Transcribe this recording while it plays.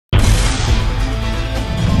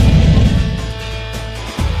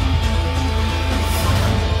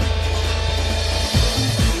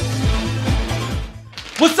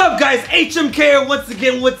What's up guys, HMK here once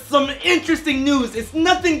again with some interesting news. It's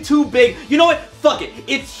nothing too big. You know what? Fuck it.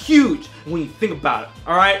 It's huge when you think about it,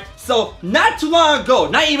 alright? So, not too long ago,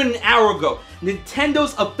 not even an hour ago,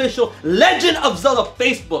 Nintendo's official Legend of Zelda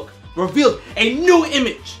Facebook revealed a new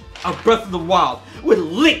image of Breath of the Wild with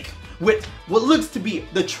Link with what looks to be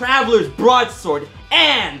the Traveler's Broadsword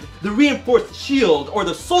and the reinforced shield or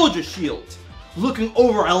the Soldier Shield looking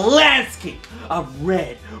over a landscape of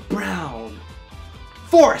red, brown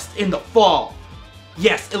forest in the fall.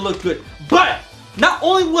 Yes, it looked good. But not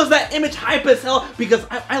only was that image hype as hell, because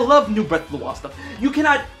I love new Breath of the Wild stuff. You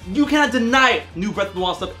cannot deny new Breath of the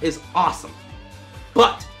Wild stuff is awesome.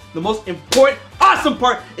 But the most important awesome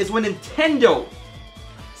part is when Nintendo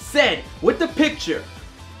said with the picture,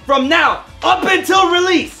 from now up until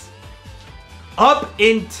release. Up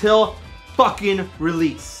until fucking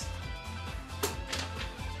release.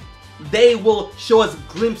 They will show us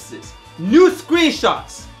glimpses, new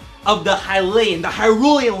screenshots of the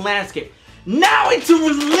Hyrulean landscape. Now into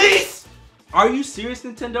release! Are you serious,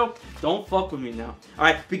 Nintendo? Don't fuck with me now.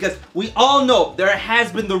 Alright, because we all know there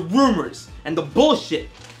has been the rumors and the bullshit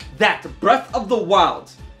that Breath of the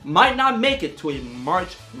Wild might not make it to a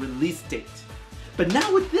March release date. But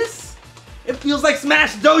now with this, it feels like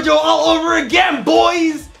Smash Dojo all over again,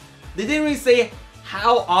 boys! They didn't really say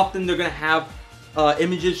how often they're gonna have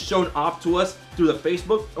images shown off to us through the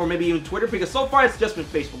Facebook or maybe even Twitter, because so far it's just been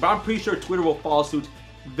Facebook, but I'm pretty sure Twitter will follow suit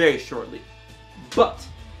very shortly. But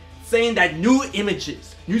saying that new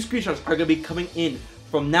images, new screenshots are going to be coming in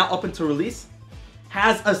from now up until release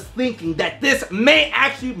has us thinking that this may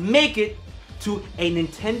actually make it to a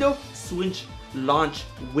Nintendo Switch launch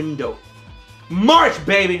window. March,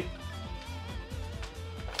 baby!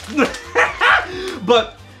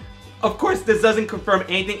 But of course, this doesn't confirm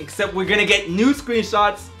anything except we're gonna get new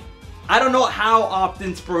screenshots. I don't know how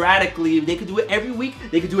often, sporadically. They could do it every week.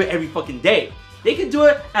 They could do it every fucking day. They could do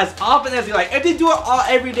it as often as they like. If they do it all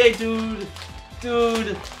every day, dude,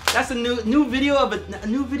 that's a new video of a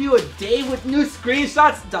new video a day with new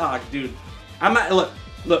screenshots, dog, dude. I'm not look.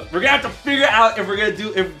 We're gonna have to figure out if we're gonna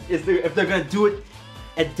do if they're gonna do it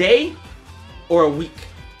a day or a week.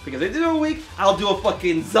 Because if they do it a week, I'll do a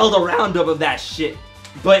fucking Zelda roundup of that shit.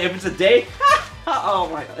 But if it's a day, oh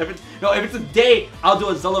my god. If it's a day, I'll do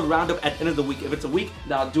a Zelda roundup at the end of the week. If it's a week,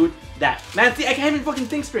 then I'll do it that. Man, see, I can't even fucking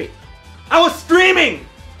think straight. I was streaming!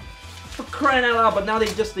 For crying out loud, but now they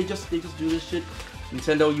just do this shit.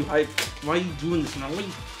 Nintendo, you hype. Why are you doing this, man? Why are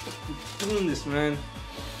you fucking doing this, man?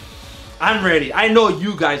 I'm ready. I know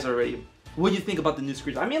you guys are ready. What do you think about the new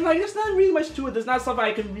screens? I mean, like, there's not really much to it. There's not something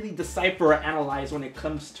I can really decipher or analyze when it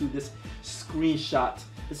comes to this screenshot.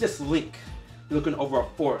 It's just Link looking over a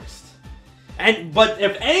forest. But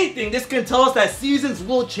if anything, this can tell us that seasons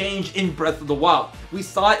will change in Breath of the Wild. We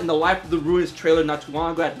saw it in the Life of the Ruins trailer not too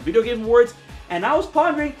long ago at the Video Game Awards, and I was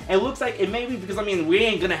pondering, it looks like it may be because, I mean, we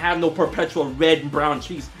ain't gonna have no perpetual red and brown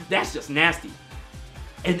trees. That's just nasty.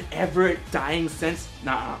 An ever-dying sense?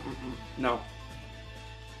 Nah, no.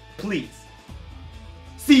 Please.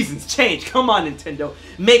 Seasons change. Come on, Nintendo.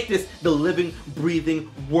 Make this the living, breathing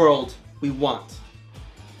world we want.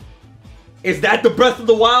 Is that the Breath of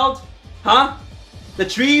the Wild? Huh? The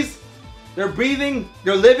trees? They're breathing,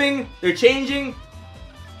 they're living, they're changing.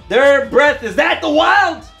 Their breath, is that the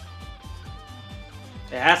wild?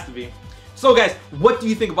 It has to be. So guys, what do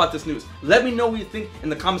you think about this news? Let me know what you think in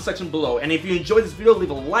the comment section below. And if you enjoyed this video,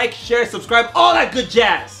 leave a like, share, subscribe, all that good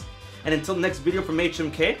jazz. And until the next video from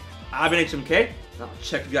HMK, I've been HMK, and I'll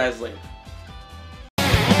check you guys later.